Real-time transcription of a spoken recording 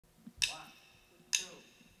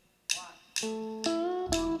When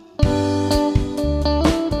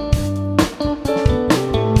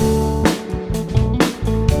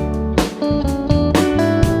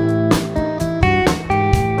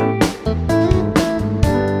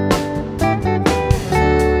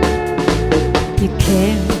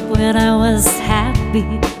I was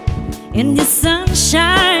happy in the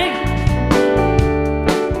sunshine,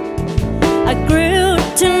 I grew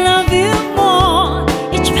to love you more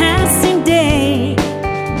each passing day.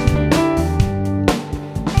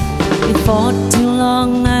 Before too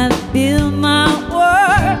long I built my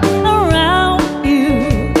world around you,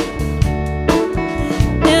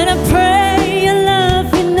 and I pray you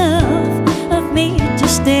love enough of me to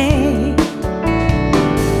stay.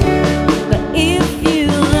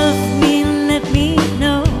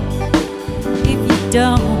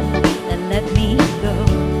 Don't and let me go.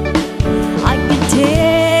 I can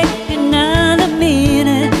take another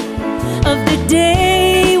minute of the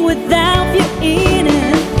day without you in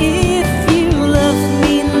it. If you love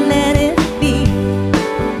me, let it be.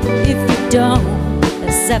 If you don't,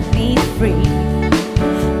 set me free.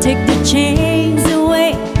 Take the chains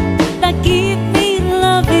away that keep me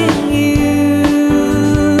loving you.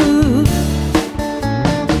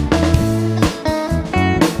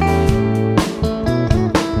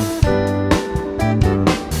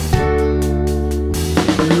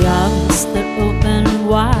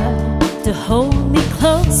 To hold me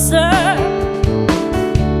closer,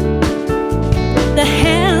 the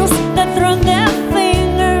hands that run their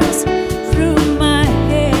fingers through my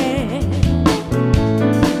hair,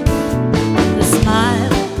 the smile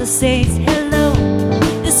that says hello,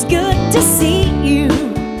 it's good to see you.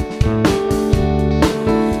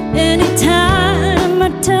 Anytime I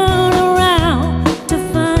turn around to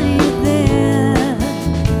find you there,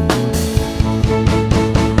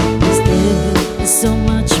 'cause there is so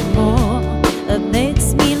much more that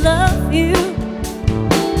makes me love you.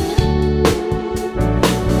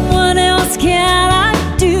 What else can I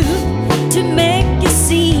do to make you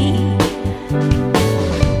see?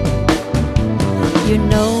 You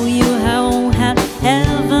know you won't have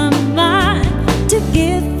ever mind to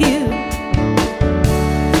give you,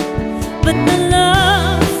 but the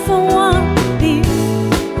love for one you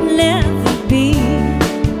will never be.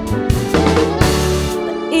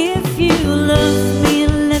 But if you love me,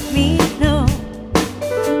 let me know.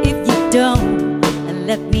 Don't and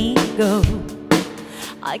let me go.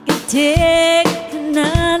 I can take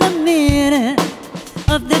another minute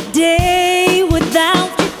of the day without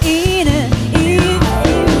you in it. If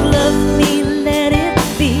you love me, let it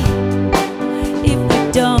be. If you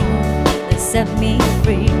don't, then set me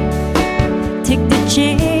free. Take the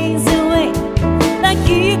chance.